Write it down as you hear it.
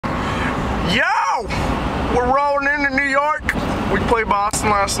Yo! We're rolling into New York. We played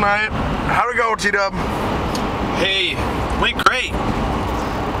Boston last night. How'd it go, T-Dub? Hey, went great.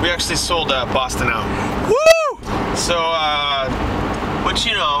 We actually sold Boston out. Woo! So, but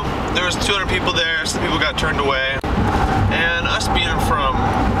you know, there was 200 people there, some people got turned away. And us being from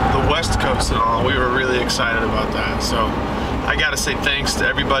the West Coast and all, we were really excited about that. So, I gotta say thanks to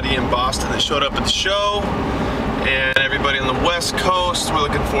everybody in Boston that showed up at the show. And everybody on the West Coast. We're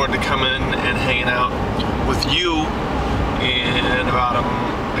looking forward to coming and hanging out with you in about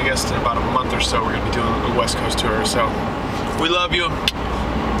a month or so. We're gonna be doing a West Coast tour. So we love you.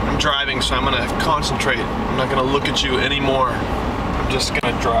 I'm driving, so I'm gonna concentrate. I'm not gonna look at you anymore. I'm just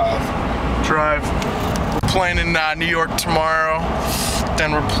gonna drive. We're playing in New York tomorrow.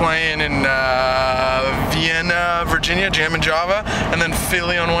 Then we're playing in Vienna, Virginia, Jam and Java, and then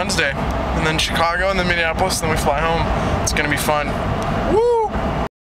Philly on Wednesday. And then Chicago, and then Minneapolis, and then we fly home. It's gonna be fun.